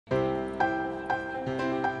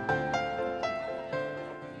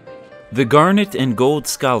The Garnet and Gold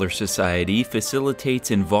Scholar Society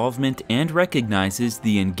facilitates involvement and recognizes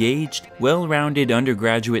the engaged, well-rounded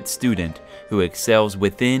undergraduate student who excels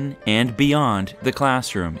within and beyond the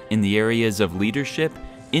classroom in the areas of leadership,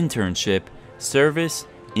 internship, service,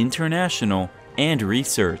 international, and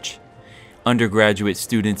research. Undergraduate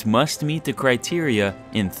students must meet the criteria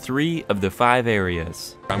in 3 of the 5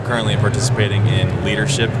 areas. I'm currently participating in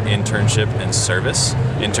leadership, internship, and service.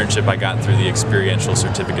 Internship I got through the experiential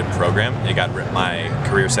certificate program. It got my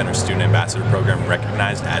Career Center Student Ambassador program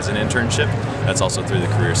recognized as an internship. That's also through the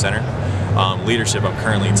Career Center. Leadership, I'm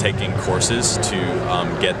currently taking courses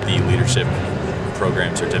to get the leadership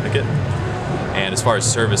program certificate. And as far as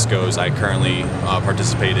service goes, I currently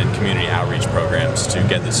participate in community outreach programs to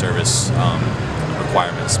get the service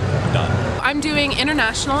requirements done. I'm doing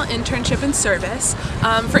international internship and service.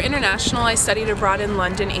 For international, I studied abroad in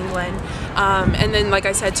London, England, and then, like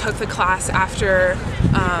I said, took the class after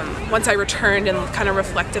once I returned and kind of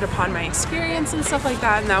reflected upon my experience and stuff like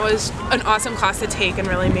that. And that was an awesome class to take and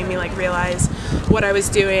really made me realize what I was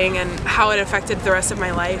doing and how it affected the rest of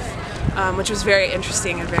my life, which was very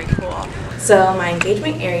interesting and very cool. So my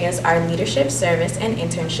engagement areas are leadership, service, and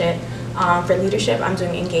internship. For leadership, I'm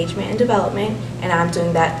doing engagement and development, and I'm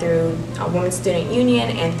doing that through Women's Student Union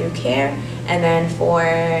and through CARE. And then for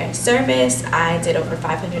service, I did over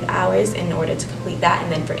 500 hours in order to complete that.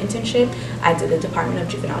 And then for internship, I did the Department of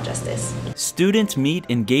Juvenile Justice. Students meet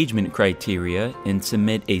engagement criteria and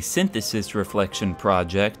submit a synthesis reflection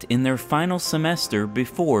project in their final semester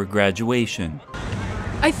before graduation.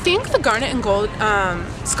 I think the Garnet and Gold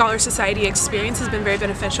Scholar Society experience has been very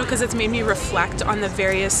beneficial because it's made me reflect on the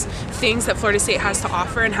various things that Florida State has to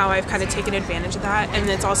offer and how I've kind of taken advantage of that. And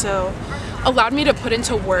it's also allowed me to put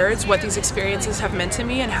into words what these experiences have meant to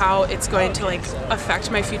me and how it's going to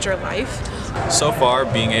affect my future life. So far,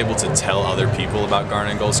 being able to tell other people about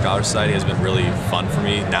Garnet and Gold Scholar Society has been really fun for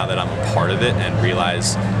me now that I'm a part of it and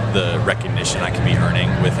realize the recognition I can be earning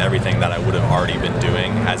with everything that I would have already been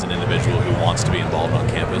doing as an individual who wants to be involved on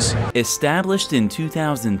campus. Established in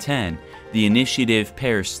 2010, the initiative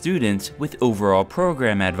pairs students with overall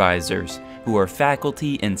program advisors, who are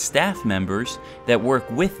faculty and staff members that work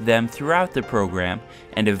with them throughout the program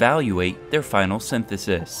and evaluate their final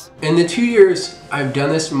synthesis. In the 2 years I've done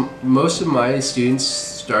this, most of my students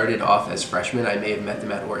started off as freshmen. I may have met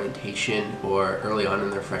them at orientation or early on in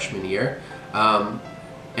their freshman year.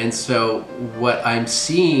 And so what I'm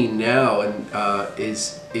seeing now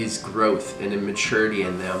is growth and a maturity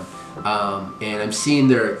in them. And I'm seeing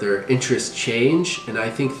their interests change, and I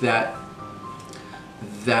think that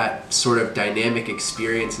sort of dynamic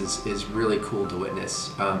experience is really cool to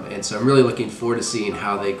witness. And so I'm really looking forward to seeing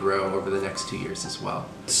how they grow over the next 2 years as well.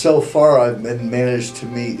 So far I've managed to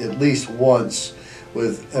meet at least once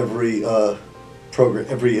with every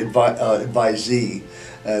advisee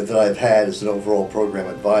that I've had as an overall program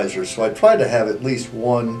advisor. So I try to have at least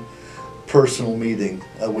one personal meeting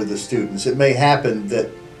with the students. It may happen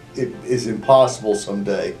that it is impossible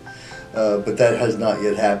someday, but that has not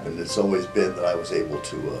yet happened. It's always been that I was able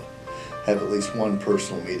to have at least one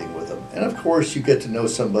personal meeting with them. And of course you get to know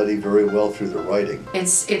somebody very well through their writing.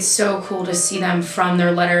 It's so cool to see them from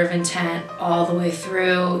their letter of intent all the way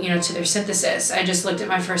through, to their synthesis. I just looked at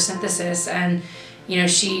my first synthesis, and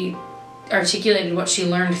she articulated what she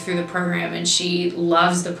learned through the program, and she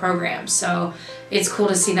loves the program. So it's cool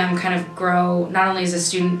to see them kind of grow, not only as a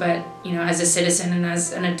student, but as a citizen and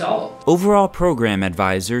as an adult. Overall program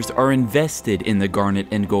advisors are invested in the Garnet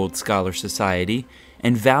and Gold Scholar Society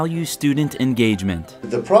and value student engagement.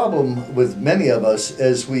 The problem with many of us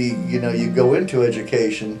is you go into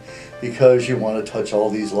education because you want to touch all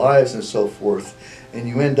these lives and so forth, and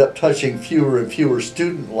you end up touching fewer and fewer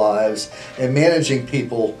student lives and managing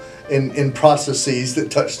people in processes that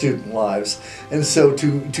touch student lives. And so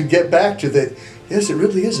to get back to that, yes, it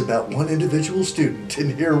really is about one individual student,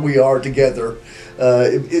 and here we are together,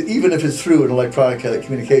 even if it's through an electronic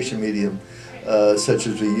communication medium such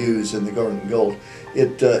as we use in the Garnet and Gold.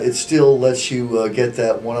 It still lets you get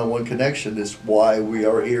that one-on-one connection. Is why we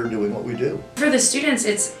are here doing what we do. For the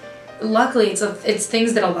students, luckily it's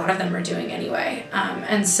things that a lot of them are doing anyway,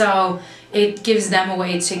 and so it gives them a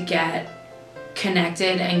way to get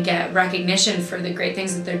connected and get recognition for the great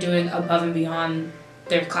things that they're doing above and beyond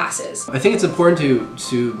their classes. I think it's important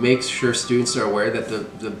to make sure students are aware that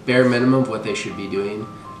the bare minimum of what they should be doing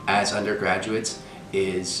as undergraduates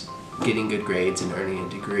is getting good grades and earning a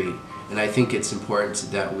degree. And I think it's important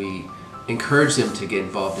that we encourage them to get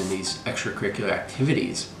involved in these extracurricular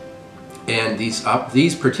activities. And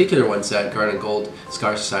these particular ones that Garnet and Gold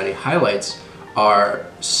Scholar Society highlights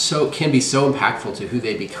can be so impactful to who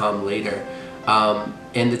they become later.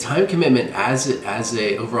 And the time commitment as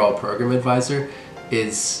a overall program advisor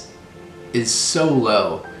is so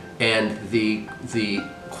low, and the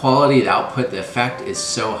quality, the output, the effect is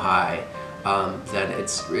so high that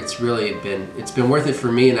it's really been worth it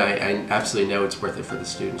for me, and I absolutely know it's worth it for the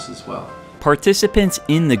students as well. Participants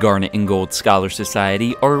in the Garnet and Gold Scholar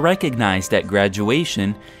Society are recognized at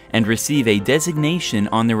graduation and receive a designation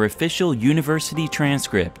on their official university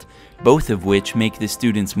transcript, both of which make the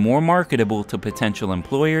students more marketable to potential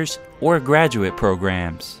employers or graduate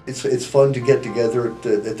programs. It's fun to get together at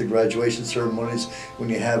the graduation ceremonies when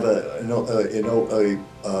you have an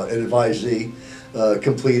advisee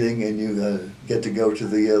completing, and you get to go to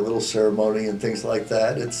the little ceremony and things like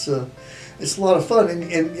that. It's a lot of fun,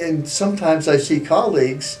 and sometimes I see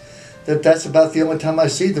colleagues that's about the only time I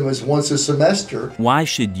see them is once a semester. Why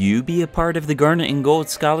should you be a part of the Garnet and Gold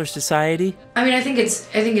Scholar Society? I mean, I think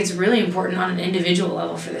it's really important on an individual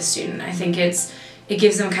level for the student. I think it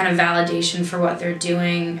gives them kind of validation for what they're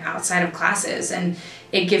doing outside of classes, and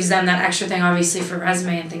it gives them that extra thing, obviously, for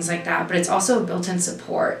resume and things like that, but it's also a built-in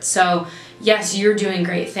support. So yes, you're doing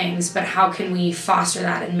great things, but how can we foster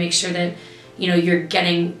that and make sure that you're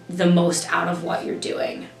getting the most out of what you're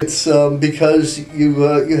doing? It's because you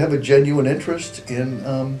have a genuine interest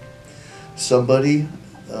in somebody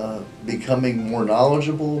becoming more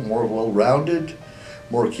knowledgeable, more well-rounded,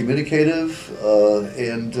 more communicative,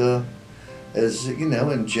 and as you know,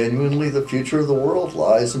 and genuinely the future of the world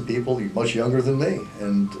lies in people much younger than me,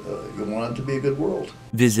 and you want it to be a good world.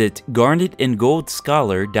 Visit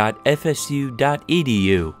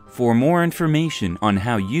garnetandgoldscholar.fsu.edu for more information on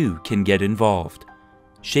how you can get involved.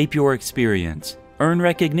 Shape your experience, earn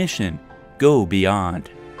recognition, go beyond.